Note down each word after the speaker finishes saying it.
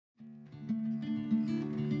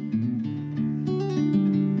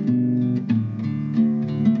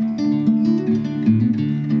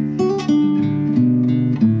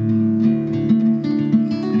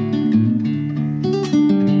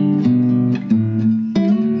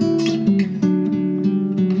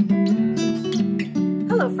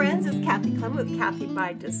Kathy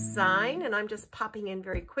by Design, and I'm just popping in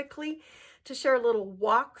very quickly to share a little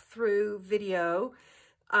walkthrough video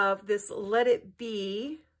of this Let It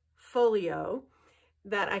Be folio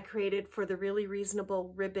that I created for the Really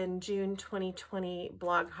Reasonable Ribbon June 2020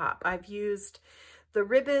 blog hop. I've used the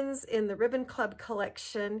ribbons in the Ribbon Club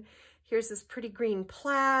collection. Here's this pretty green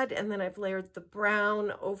plaid, and then I've layered the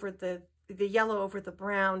brown over the yellow over the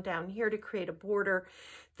brown down here to create a border.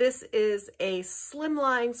 This is a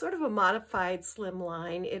slimline, sort of a modified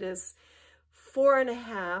slimline. It is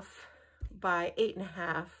 4.5 by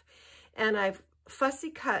 8.5, and I've fussy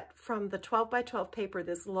cut from the 12 by 12 paper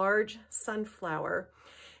this large sunflower,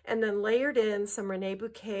 and then layered in some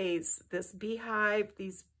Reneabouquets, this beehive,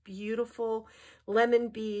 these beautiful lemon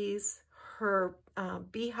bees, her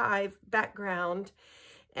beehive background,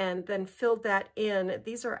 and then filled that in.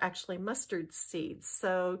 These are actually mustard seeds,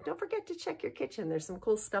 so don't forget to check your kitchen. There's some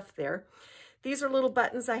cool stuff there. These are little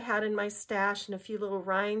buttons I had in my stash and a few little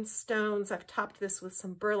rhinestones. I've topped this with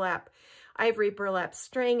some burlap, ivory burlap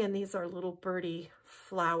string, and these are little birdie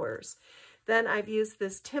flowers. Then I've used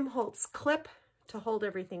this Tim Holtz clip to hold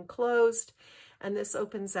everything closed, and this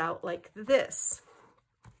opens out like this.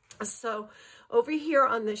 So over here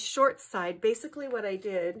on this short side, basically what I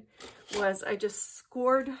did was I just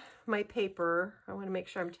scored my paper. I want to make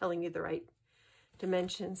sure I'm telling you the right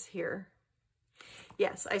dimensions here.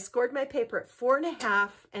 Yes, I scored my paper at 4.5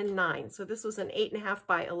 and 9. So this was an 8.5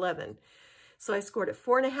 by 11. So I scored at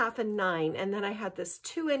 4.5 and 9. And then I had this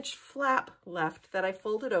 2-inch flap left that I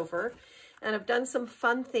folded over. And I've done some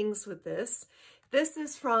fun things with this. This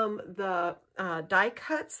is from the die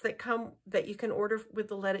cuts that you can order with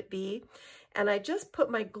the Let It Be. And I just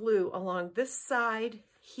put my glue along this side,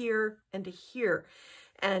 here, and to here.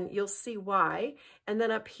 And you'll see why. And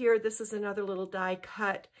then up here, this is another little die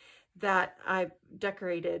cut that I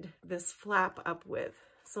decorated this flap up with.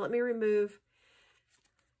 So let me remove,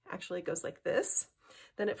 actually it goes like this.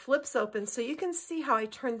 Then it flips open, so you can see how I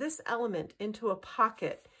turned this element into a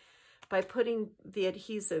pocket by putting the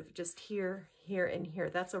adhesive just here, here, and here.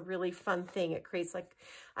 That's a really fun thing. It creates, like,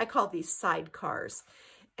 I call these sidecars.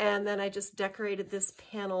 And then I just decorated this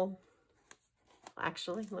panel.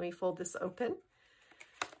 Actually, let me fold this open.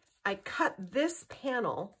 I cut this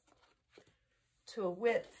panel to a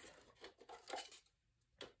width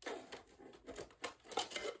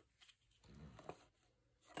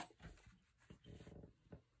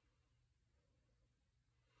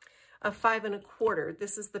of 5 1/4.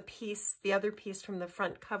 This is the piece, the other piece from the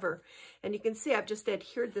front cover. And you can see I've just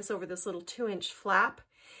adhered this over this little 2-inch flap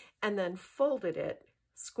and then folded it,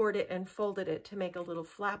 scored it and folded it to make a little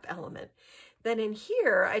flap element. Then in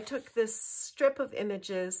here, I took this strip of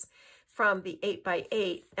images from the 8 by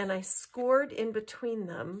 8 and I scored in between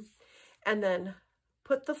them and then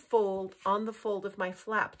put the fold on the fold of my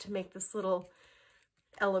flap to make this little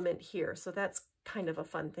element here. So that's kind of a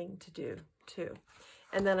fun thing to do too.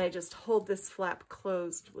 And then I just hold this flap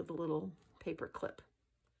closed with a little paper clip.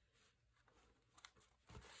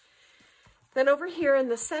 Then over here in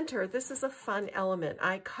the center, this is a fun element.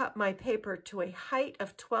 I cut my paper to a height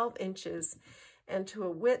of 12 inches and to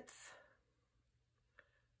a width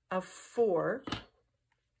of 4,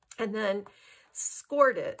 and then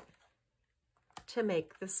scored it to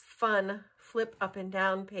make this fun flip up and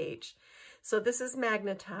down page. So this is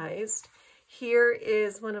magnetized. Here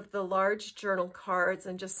is one of the large journal cards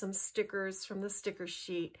and just some stickers from the sticker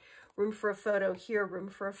sheet. Room for a photo here, room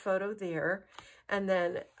for a photo there. And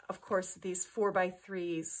then, of course, these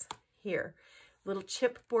 4x3s here. Little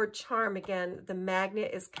chipboard charm. Again, the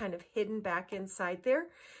magnet is kind of hidden back inside there,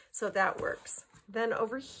 so that works. Then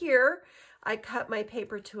over here, I cut my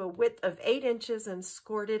paper to a width of 8 inches and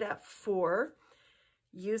scored it at 4.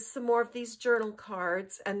 Used some more of these journal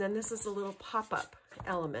cards, and then this is a little pop-up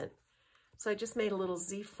element. So I just made a little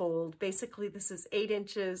Z-fold. Basically, this is 8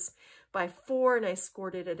 inches by 4, and I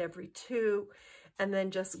scored it at every 2, and then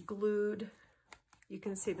just glued. You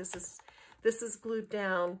can see this is glued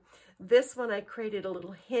down. This one, I created a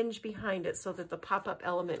little hinge behind it so that the pop-up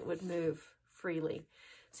element would move freely.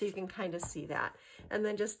 So you can kind of see that. And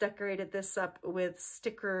then just decorated this up with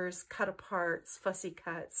stickers, cut-aparts, fussy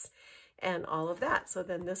cuts, and all of that. So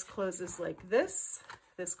then this closes like this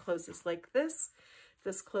closes like this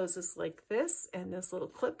closes like this, and this little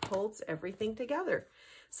clip holds everything together.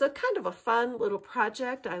 So kind of a fun little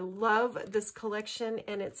project. I love this collection,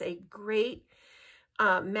 and it's a great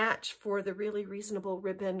match for the Really Reasonable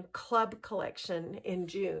Ribbon Club collection in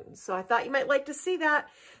June. So I thought you might like to see that.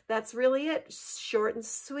 That's really it. Short and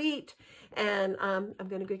sweet. And I'm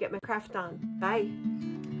going to go get my craft on. Bye.